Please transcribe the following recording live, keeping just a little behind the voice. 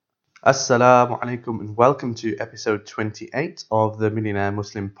Assalamu alaikum and welcome to episode 28 of the Millionaire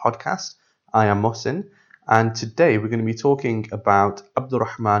Muslim podcast. I am Mohsin and today we're going to be talking about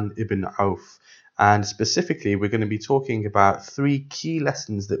Abdurrahman ibn Auf, and specifically we're going to be talking about three key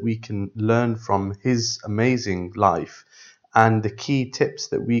lessons that we can learn from his amazing life and the key tips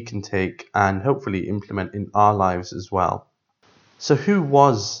that we can take and hopefully implement in our lives as well. So who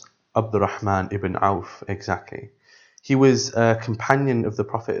was Abdurrahman ibn Auf exactly? He was a companion of the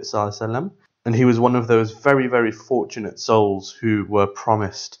Prophet ﷺ, and he was one of those very, very fortunate souls who were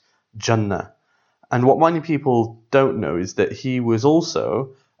promised Jannah. And what many people don't know is that he was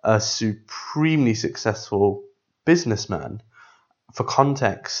also a supremely successful businessman. For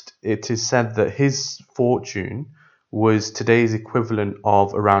context, it is said that his fortune was today's equivalent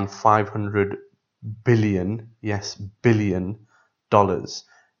of around 500 billion, yes, billion dollars.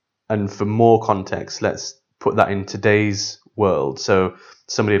 And for more context, let's put that in today's world. So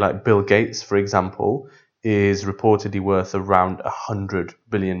somebody like Bill Gates, for example, is reportedly worth around $100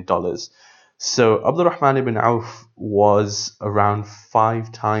 billion. So Abdurrahman ibn Auf was around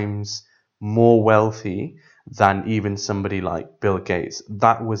 5 times more wealthy than even somebody like Bill Gates.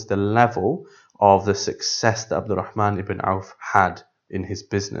 That was the level of the success that Abdurrahman ibn Auf had in his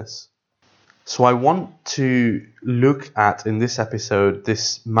business. So I want to look at in this episode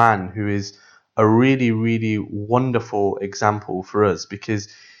this man who is a really, really wonderful example for us, because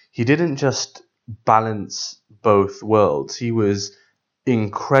he didn't just balance both worlds. He was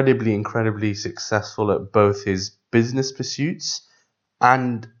incredibly, incredibly successful at both his business pursuits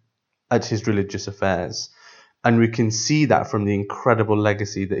and at his religious affairs. And we can see that from the incredible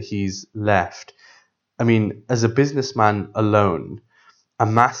legacy that he's left. I mean, as a businessman alone,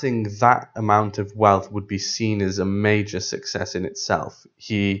 amassing that amount of wealth would be seen as a major success in itself.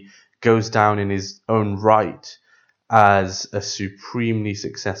 He goes down in his own right as a supremely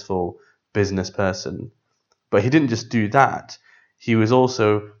successful business person. But he didn't just do that. He was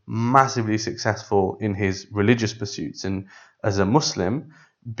also massively successful in his religious pursuits. And as a Muslim,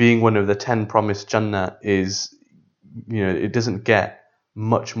 being one of the 10 promised Jannah is, it doesn't get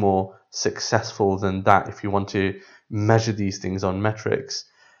much more successful than that if you want to measure these things on metrics.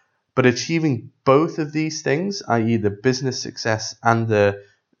 But achieving both of these things, i.e. the business success and the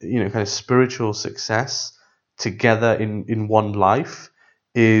kind of spiritual success together in one life,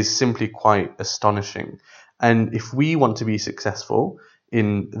 is simply quite astonishing. And if we want to be successful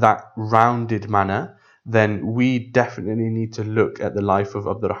in that rounded manner, then we definitely need to look at the life of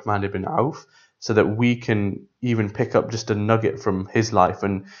Abdurrahman ibn Auf so that we can even pick up just a nugget from his life.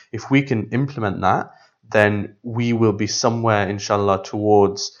 And if we can implement that, then we will be somewhere, inshallah,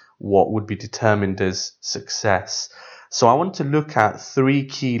 towards what would be determined as success. So I want to look at 3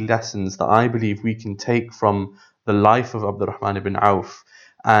 key lessons that I believe we can take from the life of Abdurrahman ibn Auf.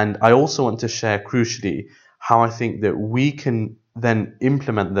 And I also want to share, crucially, how I think that we can then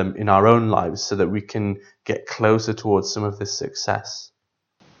implement them in our own lives so that we can get closer towards some of this success.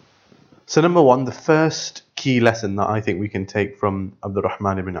 So number 1, the first key lesson that I think we can take from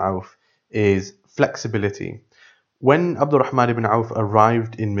Abdurrahman ibn Auf is flexibility. When Abdurrahman ibn Auf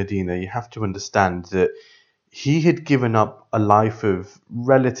arrived in Medina, you have to understand that he had given up a life of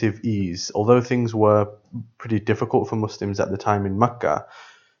relative ease. Although things were pretty difficult for Muslims at the time in Mecca,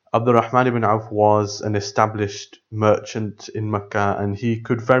 Abdurrahman ibn Auf was an established merchant in Mecca, and he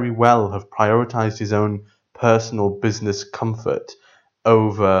could very well have prioritized his own personal business comfort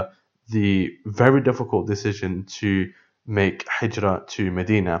over the very difficult decision to make hijrah to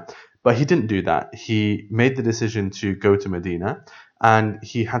Medina. But he didn't do that. He made the decision to go to Medina, and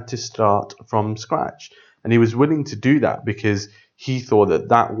he had to start from scratch. And he was willing to do that because he thought that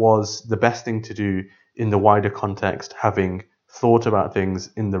that was the best thing to do in the wider context, having thought about things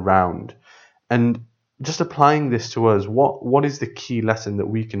in the round. And just applying this to us, what is the key lesson that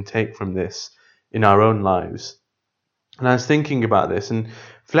we can take from this in our own lives? And I was thinking about this, and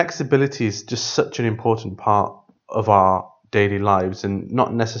flexibility is just such an important part of our daily lives, and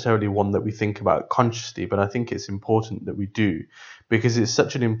not necessarily one that we think about consciously, but I think it's important that we do, because it's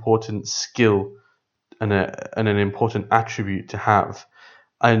such an important skill and an important attribute to have.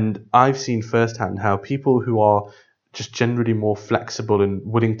 And I've seen firsthand how people who are just generally more flexible and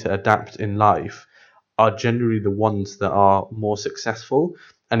willing to adapt in life are generally the ones that are more successful.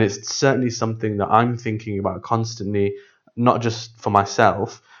 And it's certainly something that I'm thinking about constantly, not just for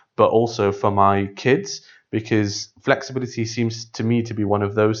myself, but also for my kids, because flexibility seems to me to be one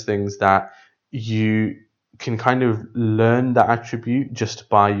of those things that you can kind of learn that attribute just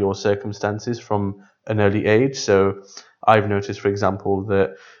by your circumstances from an early age. So I've noticed, for example,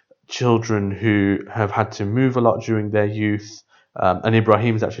 that children who have had to move a lot during their youth and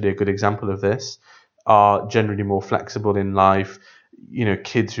Ibrahim is actually a good example of this, are generally more flexible in life.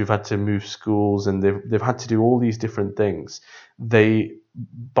 Kids who've had to move schools and they've had to do all these different things. They,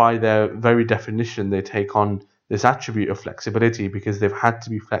 by their very definition, they take on this attribute of flexibility because they've had to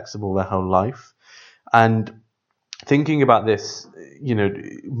be flexible their whole life. And thinking about this,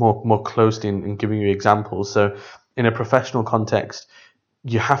 more closely and giving you examples. So, in a professional context,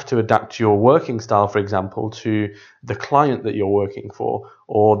 you have to adapt your working style, for example, to the client that you're working for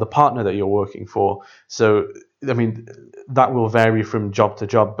or the partner that you're working for. So, I mean, that will vary from job to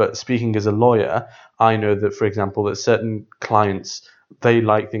job. But speaking as a lawyer, I know that, for example, that certain clients, they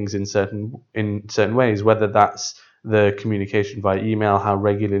like things in certain ways, whether that's the communication via email, how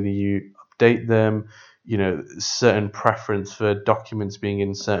regularly you update them, certain preference for documents being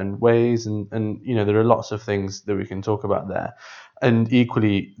in certain ways, and there are lots of things that we can talk about there. And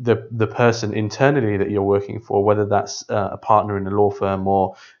equally, the person internally that you're working for, whether that's a partner in a law firm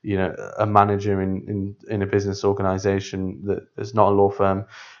or a manager in a business organization that is not a law firm,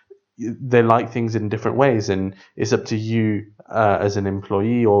 they like things in different ways, and it's up to you as an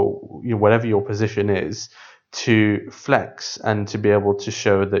employee or whatever your position is to flex and to be able to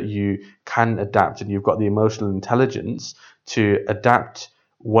show that you can adapt and you've got the emotional intelligence to adapt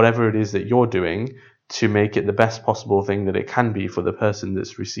whatever it is that you're doing to make it the best possible thing that it can be for the person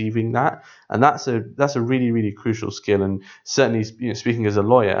that's receiving that. And that's a really, really crucial skill. And certainly, speaking as a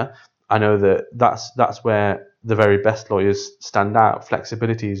lawyer, I know that that's where the very best lawyers stand out.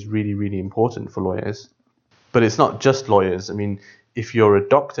 Flexibility is really, really important for lawyers. But it's not just lawyers. I mean, if you're a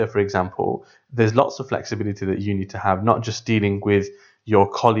doctor, for example, there's lots of flexibility that you need to have, not just dealing with your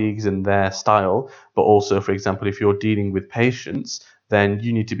colleagues and their style, but also, for example, if you're dealing with patients, then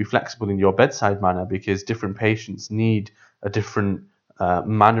you need to be flexible in your bedside manner because different patients need a different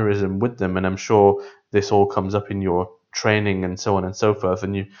mannerism with them. And I'm sure this all comes up in your training and so on and so forth.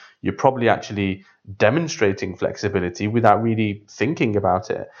 And you're probably actually demonstrating flexibility without really thinking about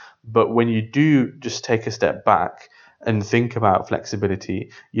it. But when you do just take a step back and think about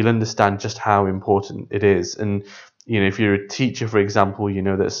flexibility, you'll understand just how important it is. And if you're a teacher, for example, you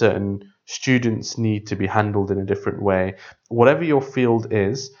know that certain students need to be handled in a different way. Whatever your field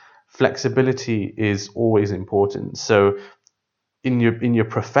is, flexibility is always important. So in your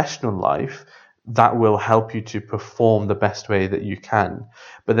professional life, that will help you to perform the best way that you can.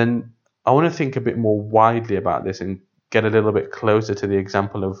 But then I want to think a bit more widely about this and get a little bit closer to the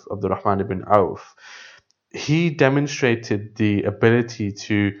example of Abdurrahman ibn Auf. He demonstrated the ability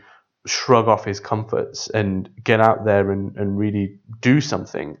to shrug off his comforts and get out there and really do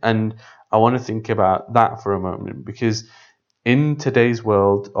something. And I want to think about that for a moment, because in today's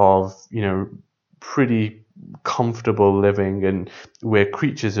world of, pretty comfortable living, and we're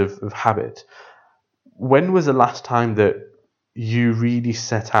creatures of habit, when was the last time that you really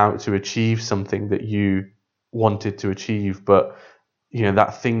set out to achieve something that you wanted to achieve, but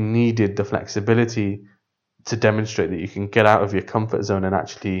that thing needed the flexibility to demonstrate that you can get out of your comfort zone and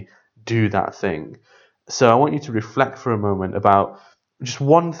actually do that thing? So I want you to reflect for a moment about just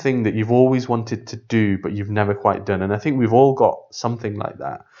one thing that you've always wanted to do but you've never quite done. And I think we've all got something like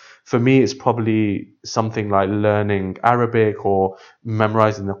that. For me, it's probably something like learning Arabic or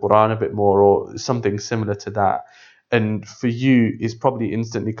memorizing the Quran a bit more or something similar to that. And for you, it's probably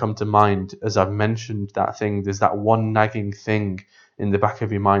instantly come to mind as I've mentioned that thing. There's that one nagging thing in the back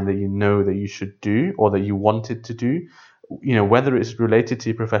of your mind that you know that you should do or that you wanted to do, whether it's related to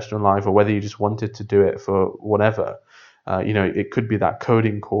your professional life or whether you just wanted to do it for whatever. It could be that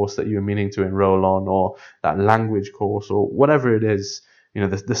coding course that you're meaning to enroll on, or that language course, or whatever it is,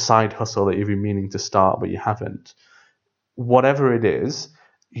 the side hustle that you've been meaning to start but you haven't. Whatever it is,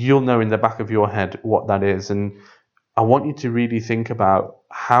 you'll know in the back of your head what that is. And I want you to really think about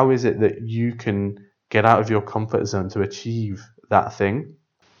how is it that you can get out of your comfort zone to achieve that thing,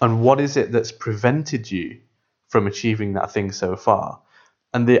 and what is it that's prevented you from achieving that thing so far.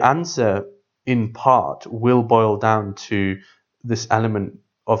 And the answer in part will boil down to this element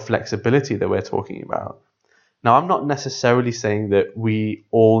of flexibility that we're talking about. Now, I'm not necessarily saying that we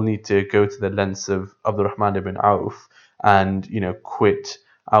all need to go to the lengths of Abdurrahman ibn Auf and, quit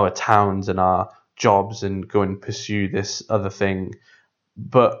our towns and our jobs and go and pursue this other thing.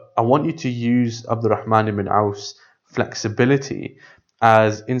 But I want you to use Abdurrahman ibn Auf's flexibility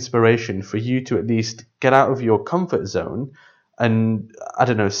as inspiration for you to at least get out of your comfort zone and, I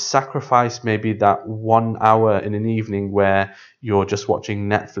don't know, sacrifice maybe that 1 hour in an evening where you're just watching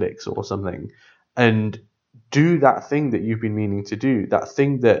Netflix or something, and do that thing that you've been meaning to do, that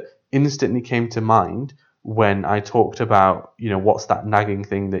thing that instantly came to mind when I talked about, what's that nagging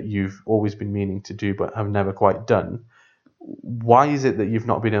thing that you've always been meaning to do but have never quite done. why is it that you've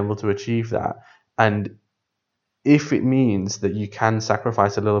not been able to achieve that? And if it means that you can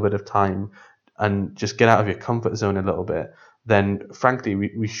sacrifice a little bit of time and just get out of your comfort zone a little bit, then frankly,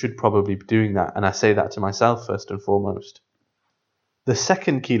 we should probably be doing that. And I say that to myself first and foremost. The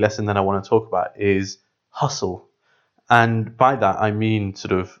second key lesson that I want to talk about is hustle. And by that, I mean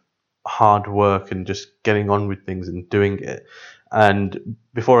sort of hard work and just getting on with things and doing it. And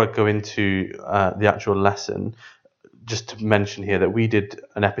before I go into the actual lesson, just to mention here that we did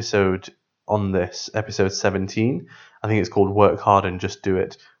an episode on this, episode 17. I think it's called Work Hard and Just Do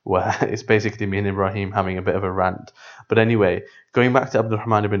It, where it's basically me and Ibrahim having a bit of a rant. But anyway, going back to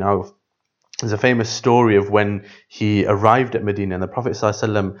Abdurrahman ibn Auf, there's a famous story of when he arrived at Medina, and the Prophet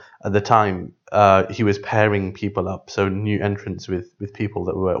ﷺ at the time, he was pairing people up, so new entrants with people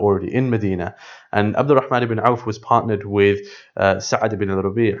that were already in Medina. And Abdurrahman ibn Auf was partnered with Sa'ad ibn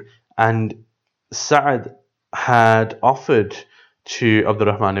al-Rabi', and Sa'ad had offered to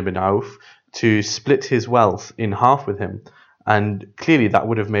Abdurrahman ibn Auf to split his wealth in half with him. And clearly that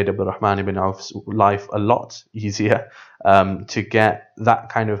would have made Abdurrahman ibn Auf's life a lot easier. To get that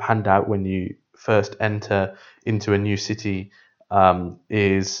kind of handout when you first enter into a new city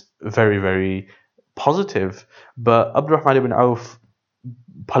is very, very positive. But Abdurrahman ibn Auf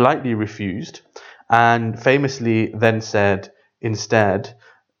politely refused and famously then said, instead,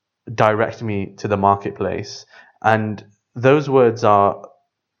 direct me to the marketplace. And those words are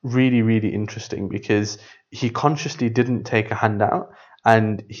really, really interesting because he consciously didn't take a handout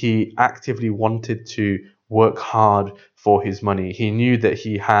and he actively wanted to work hard for his money. He knew that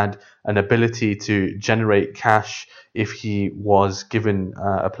he had an ability to generate cash if he was given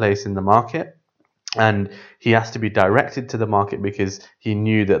a place in the market. And he has to be directed to the market because he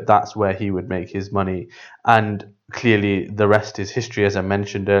knew that that's where he would make his money. And clearly the rest is history. As I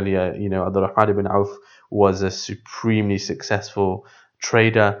mentioned earlier, Abdurrahman ibn Auf was a supremely successful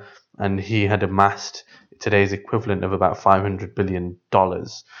trader, and he had amassed today's equivalent of about $500 billion.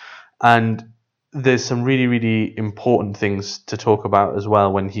 And there's some really, really important things to talk about as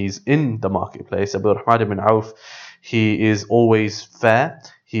well when he's in the marketplace. Abdurrahman ibn Auf, he is always fair.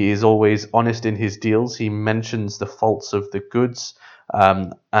 He is always honest in his deals. He mentions the faults of the goods,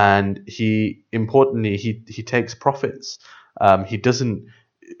 and he takes profits. He doesn't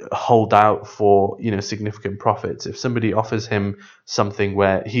hold out for significant profits. If somebody offers him something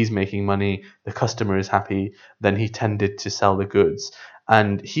where he's making money, the customer is happy, then he tended to sell the goods.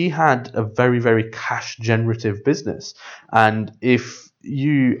 And he had a very, very cash generative business. And if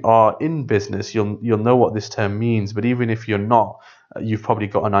you are in business, you'll know what this term means. But even if you're not, you've probably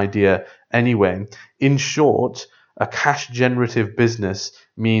got an idea anyway. In short, a cash generative business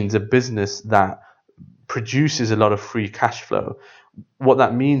means a business that produces a lot of free cash flow. What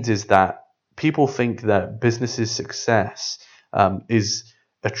that means is that people think that business's success is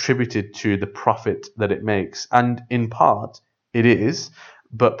attributed to the profit that it makes. And in part, it is.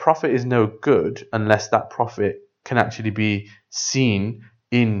 But profit is no good unless that profit can actually be seen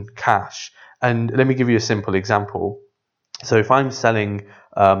in cash. And let me give you a simple example. So if I'm selling,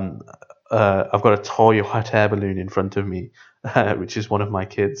 I've got a toy hot air balloon in front of me, which is one of my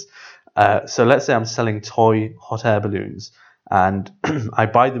kids. So let's say I'm selling toy hot air balloons, and I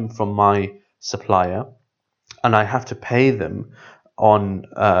buy them from my supplier, and I have to pay them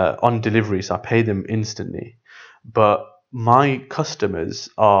on delivery, so I pay them instantly. But my customers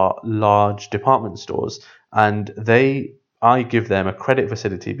are large department stores, and I give them a credit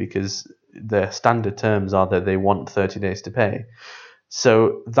facility because their standard terms are that they want 30 days to pay.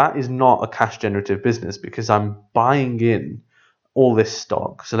 So that is not a cash generative business because I'm buying in all this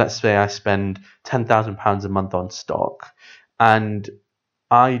stock. So let's say I spend £10,000 a month on stock, and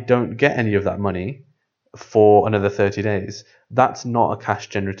I don't get any of that money for another 30 days. That's not a cash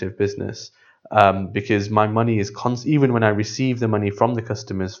generative business, because my money is even when I receive the money from the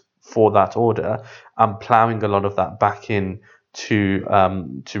customers for that order, I'm plowing a lot of that back in to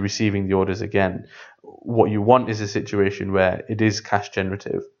receiving the orders again. What you want is a situation where it is cash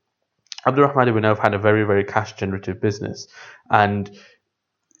generative. Abdurrahman ibn Auf had a very, very cash generative business, and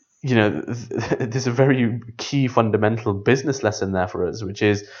there's a very key fundamental business lesson there for us, which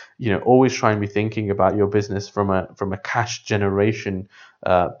is always try and be thinking about your business from a cash generation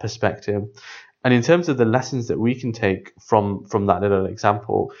perspective. And in terms of the lessons that we can take from that little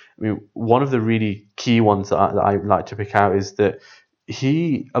example, I mean, one of the really key ones that I like to pick out is that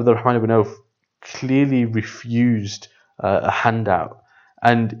Abdurrahman ibn Auf, clearly refused a handout.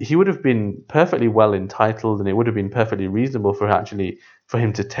 And he would have been perfectly well entitled, and it would have been perfectly reasonable for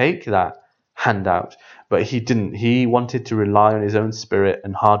him to take that handout. But he didn't. He wanted to rely on his own spirit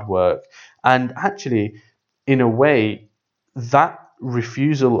and hard work. And actually, in a way, that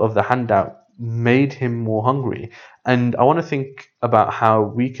refusal of the handout made him more hungry. And I want to think about how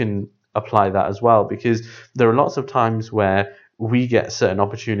we can apply that as well, because there are lots of times where we get certain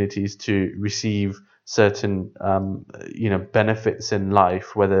opportunities to receive certain benefits in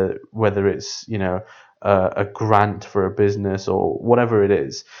life, whether it's a grant for a business or whatever it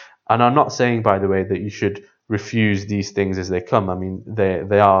is. And I'm not saying, by the way, that you should refuse these things as they come. I mean,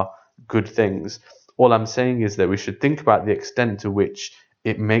 they are good things. All I'm saying is that we should think about the extent to which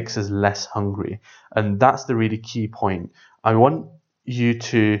it makes us less hungry. And that's the really key point. I want you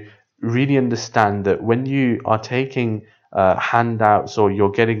to really understand that when you are taking handouts or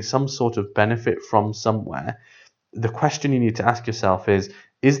you're getting some sort of benefit from somewhere, the question you need to ask yourself is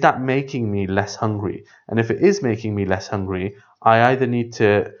that making me less hungry? And if it is making me less hungry, I either need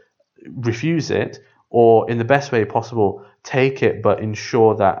to refuse it, or in the best way possible, take it, but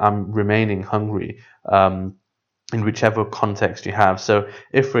ensure that I'm remaining hungry. In whichever context you have. So,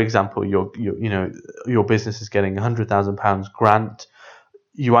 if, for example, your business is getting £100,000 grant,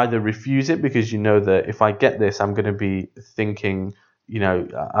 you either refuse it because you know that if I get this, I'm going to be thinking,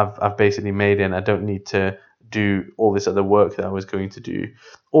 I've basically made it, and I don't need to do all this other work that I was going to do,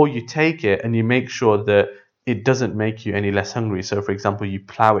 or you take it and you make sure that it doesn't make you any less hungry. So, for example, you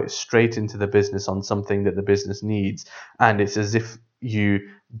plow it straight into the business on something that the business needs, and it's as if you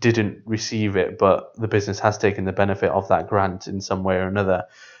didn't receive it, but the business has taken the benefit of that grant in some way or another.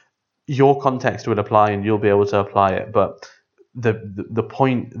 Your context would apply, and you'll be able to apply it. But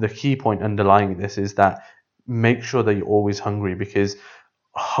the key point underlying this is that make sure that you're always hungry, because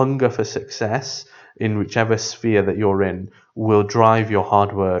hunger for success in whichever sphere that you're in will drive your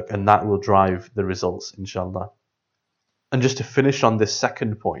hard work, and that will drive the results, inshallah. And just to finish on this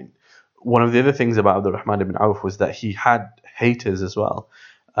second point, one of the other things about Abdul Rahman ibn Auf was that he had haters as well.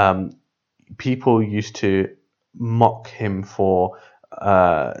 People used to mock him for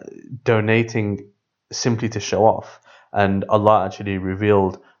donating simply to show off. And Allah actually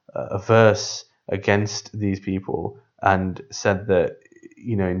revealed a verse against these people and said that,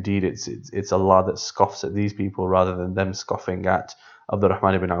 indeed it's Allah that scoffs at these people rather than them scoffing at Abdul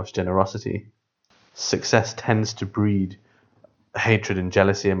Rahman ibn Auf's generosity. Success tends to breed hatred and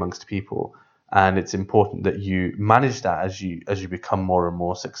jealousy amongst people, and it's important that you manage that as you become more and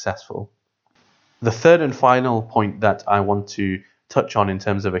more successful. The third and final point that I want to touch on in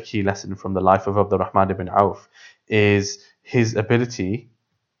terms of a key lesson from the life of Abdul Rahman ibn Auf is his ability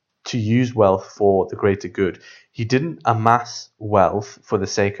to use wealth for the greater good. He didn't amass wealth for the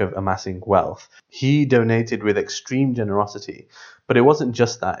sake of amassing wealth. He donated with extreme generosity. But it wasn't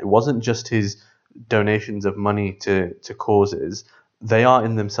just that. It wasn't just his donations of money to causes. They are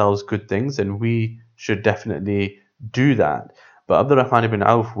in themselves good things, and we should definitely do that. But Abdul Rahman ibn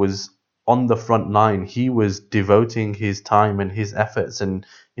Auf was on the front line. He was devoting his time and his efforts and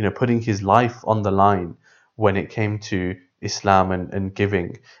putting his life on the line when it came to Islam and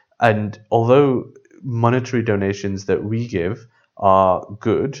giving. And although monetary donations that we give are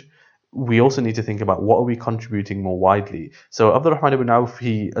good, we also need to think about what are we contributing more widely. So Abdul Rahman ibn Auf,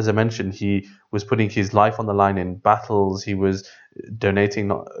 he, as I mentioned, he was putting his life on the line in battles. He was donating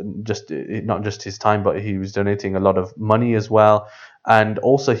not just his time, but he was donating a lot of money as well. And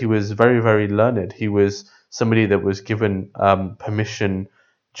also he was very, very learned. He was somebody that was given permission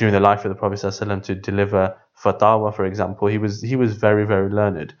during the life of the Prophet ﷺ to deliver fatwa, for example. He was very, very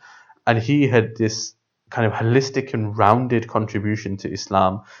learned. And he had this kind of holistic and rounded contribution to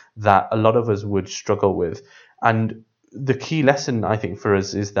Islam that a lot of us would struggle with. And the key lesson, I think, for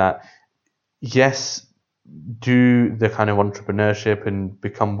us is that, yes, do the kind of entrepreneurship and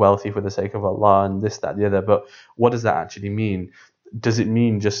become wealthy for the sake of Allah and this, that, the other, but what does that actually mean? Does it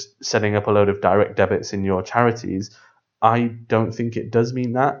mean just setting up a load of direct debits in your charities? I don't think it does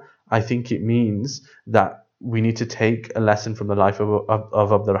mean that. I think it means that we need to take a lesson from the life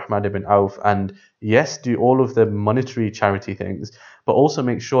of Abdul Rahman ibn Auf, and yes, do all of the monetary charity things, but also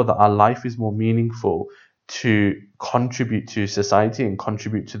make sure that our life is more meaningful to contribute to society and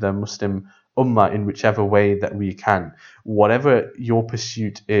contribute to the Muslim Ummah in whichever way that we can. Whatever your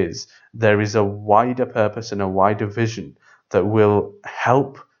pursuit is, there is a wider purpose and a wider vision that will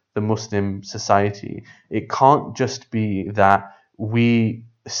help the Muslim society. It can't just be that we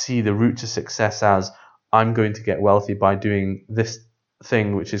see the route to success as I'm going to get wealthy by doing this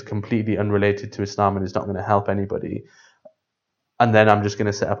thing which is completely unrelated to Islam and is not going to help anybody, and then I'm just going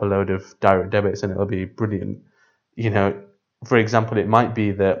to set up a load of direct debits and it'll be brilliant. For example, it might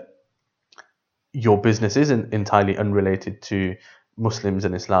be that your business isn't entirely unrelated to Muslims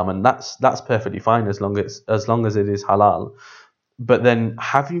and Islam, and that's perfectly fine as long as it is halal. But then,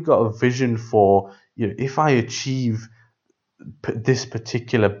 have you got a vision for, if I achieve this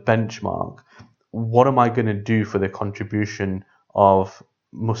particular benchmark, what am I going to do for the contribution of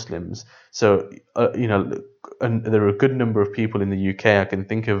Muslims? So, and there are a good number of people in the UK. I can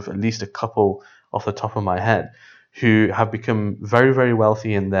think of at least a couple off the top of my head who have become very, very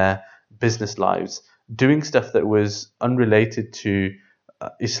wealthy in their business lives, doing stuff that was unrelated to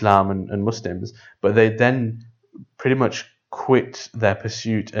Islam and Muslims, but they then pretty much quit their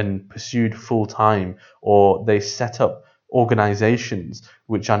pursuit and pursued full time, or they set up organizations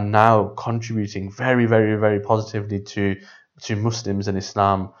which are now contributing very, very, very positively to Muslims and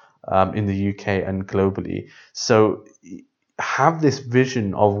Islam in the UK and globally. So have this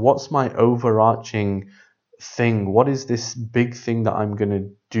vision of what's my overarching thing, what is this big thing that I'm going to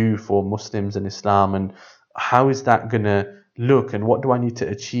do for Muslims and Islam, and how is that going to look, and what do I need to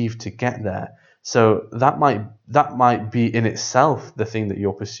achieve to get there? So that might be in itself the thing that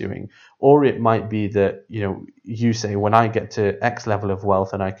you're pursuing, or it might be that you say, when I get to X level of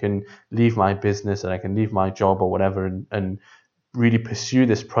wealth and I can leave my business and I can leave my job or whatever and really pursue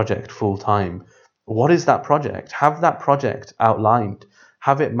this project full time. What is that project? Have that project outlined,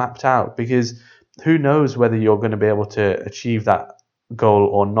 have it mapped out, because who knows whether you're going to be able to achieve that goal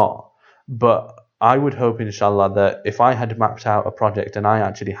or not. But I would hope, inshallah, that if I had mapped out a project and I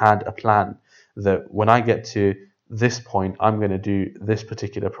actually had a plan that when I get to this point, I'm going to do this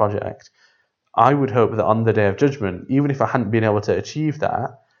particular project, I would hope that on the Day of Judgment, even if I hadn't been able to achieve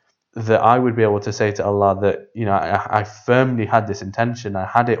that, that I would be able to say to Allah that, I firmly had this intention, I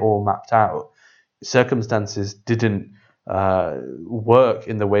had it all mapped out. Circumstances didn't work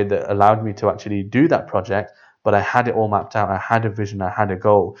in the way that allowed me to actually do that project, but I had it all mapped out. I had a vision, I had a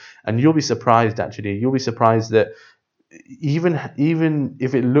goal. And you'll be surprised, actually. You'll be surprised that even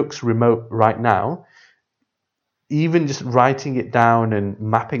if it looks remote right now, even just writing it down and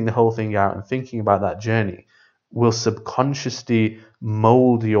mapping the whole thing out and thinking about that journey will subconsciously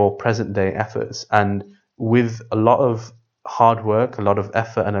mold your present day efforts. And with a lot of hard work, a lot of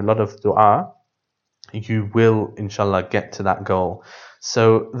effort, and a lot of dua, you will, inshallah, get to that goal.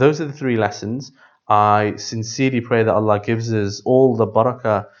 So those are the 3 lessons. I sincerely pray that Allah gives us all the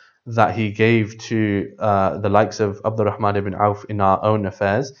barakah that He gave to the likes of Abdurrahman ibn Auf in our own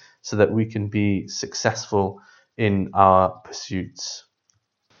affairs, so that we can be successful in our pursuits.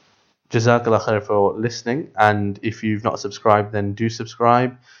 Jazakallah khair for listening, and if you've not subscribed, then do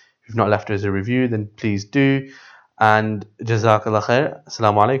subscribe. If you've not left us a review, then please do. And Jazakallah khair.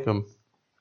 Assalamu alaikum.